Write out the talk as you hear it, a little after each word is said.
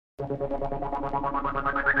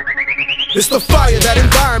It's the fire, that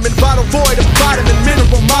environment, vital void of vitamin,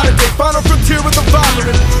 mineral, modern day, final frontier with the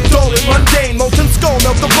violent. Dull and mundane, molten skull,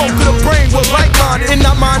 melt the bone to the brain. We're like-minded and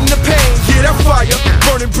not minding the pain. Yeah, that fire,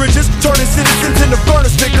 burning bridges, turning citizens into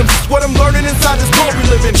furnace victims. It's what I'm learning inside this world we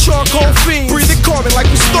live in. Charcoal fiends, breathing carbon like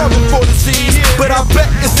we're starving for disease. But I bet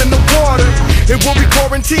it's in the water. It will be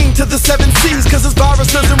quarantined to the 7 seas. Cause this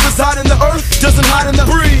virus doesn't reside in the earth, doesn't hide in the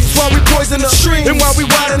breeze. While we poison the streams, and while we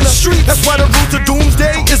ride in the streets. That's why the root to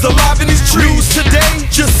doomsday is alive in these trees. Today,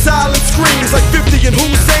 just silent screams like 50 and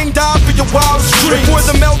Hussein died for your wildest dreams. Before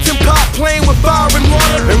the melting pot playing with fire and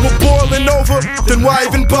water, and we're boiling over, then why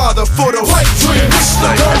even bother for the white dream? Wish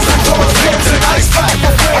the guns and doors, hands and ice pack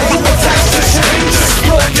for fame. Are you attached to change?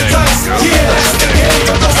 Roll the dice, yeah, that's the game.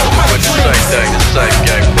 Those are white dreams.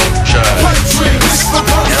 White dream, wish the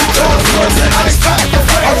guns and doors, hands and ice pack for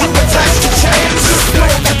fame. Are you attached to change?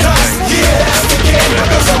 Roll the dice, yeah, that's the game.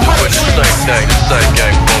 Those are white dreams.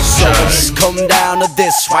 So it's come down to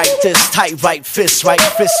this, right? This tight right fist fight.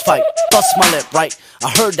 Bust my lip, right? I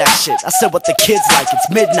heard that shit. I said what the kids like. It's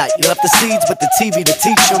midnight. You left the seeds with the TV to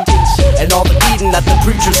teach them, and all the eating that the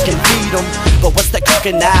preachers can feed them. But what's that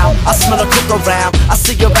cooking now? I smell a cook around. I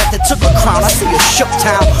see a rat that took a crown. I see a shook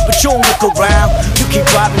town, but you don't look around. You keep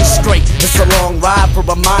driving straight. It's a long ride for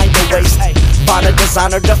a mind to waste. Find a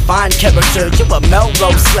designer, define character. You a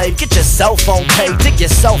Melrose slave. Get your cell phone paid. Dig your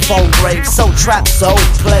cell phone grave. So trap, so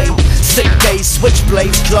play. Sick days,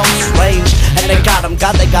 switchblades, close range. And they got them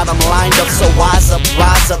lined up. So wise up,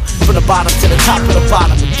 rise up. From the bottom to the top of the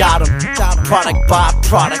bottom. We got them. Product by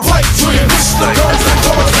product. White dream, wish the guns and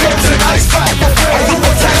doors, hands and ice pack for fame. Are you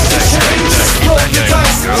attached to change? Roll the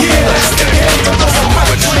dice, yeah, that's the game. Those are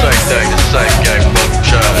white dreams.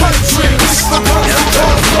 White dream, wish the guns and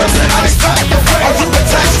doors, hands and ice pack for fame. Are you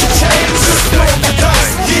attached to change? Roll the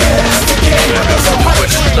dice, yeah, that's the game. Those are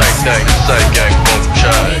white dreams.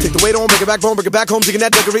 Take the weight on, bring it back home, bring it back home, digging that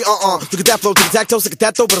deggery, Look at that flow, take a tactile, sick at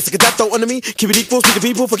that though, but I sick at that though under me. Keep it equal, speak of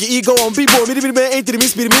people, fuck your ego on B-boy. Me man, ain't to me,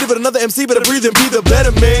 speed me, but another MC better breathe and be the better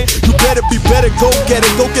man. You better be better, go get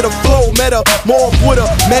a flow, meta. More with a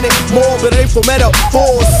manic, more, but it ain't for meta.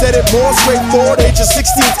 Four, said it more straightforward, ages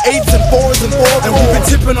 16s, 8s, and 4s, and 4s. And we've been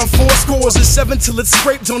tipping on 4 scores and 7 till it's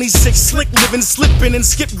scraped. Only 6 slick, living, slipping, and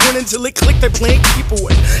skip grinning till it click. They playing keep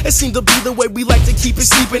away. It seemed to be the way we like to keep it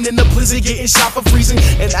sleeping in the blizzard, getting shot for freezing.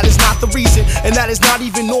 And that is not the reason, and that is not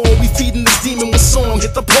even all. We feeding this demon with song,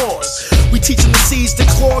 hit the pause. We teaching the seeds to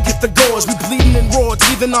claw, get the gauze. We bleeding and raw,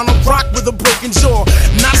 teething on a rock with a broken jaw.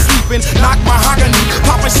 Not sleeping, knock mahogany.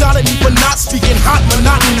 Papa shot at me for not speaking hot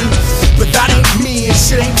monotony. But that ain't me, and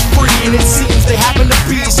shit ain't free. And it seems they happen to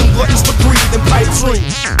be some gluttons for greed and pipe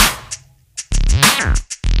dreams.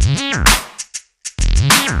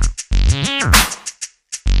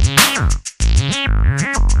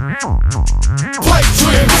 Pipe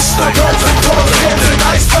dream, wish the guns and doors, hands and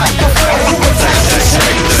ice pack for fame. Are you attached to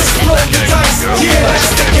change? Roll the dice, yeah,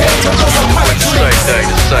 that's the game. Those are pipe dreams.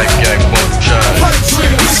 Pipe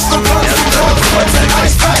dream, wish the guns and doors, hands and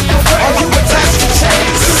ice pack for fame. Are you attached to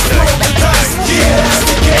change? Roll the dice, yeah, that's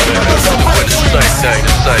the game. Those are pipe dreams. Same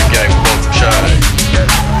game, won't change.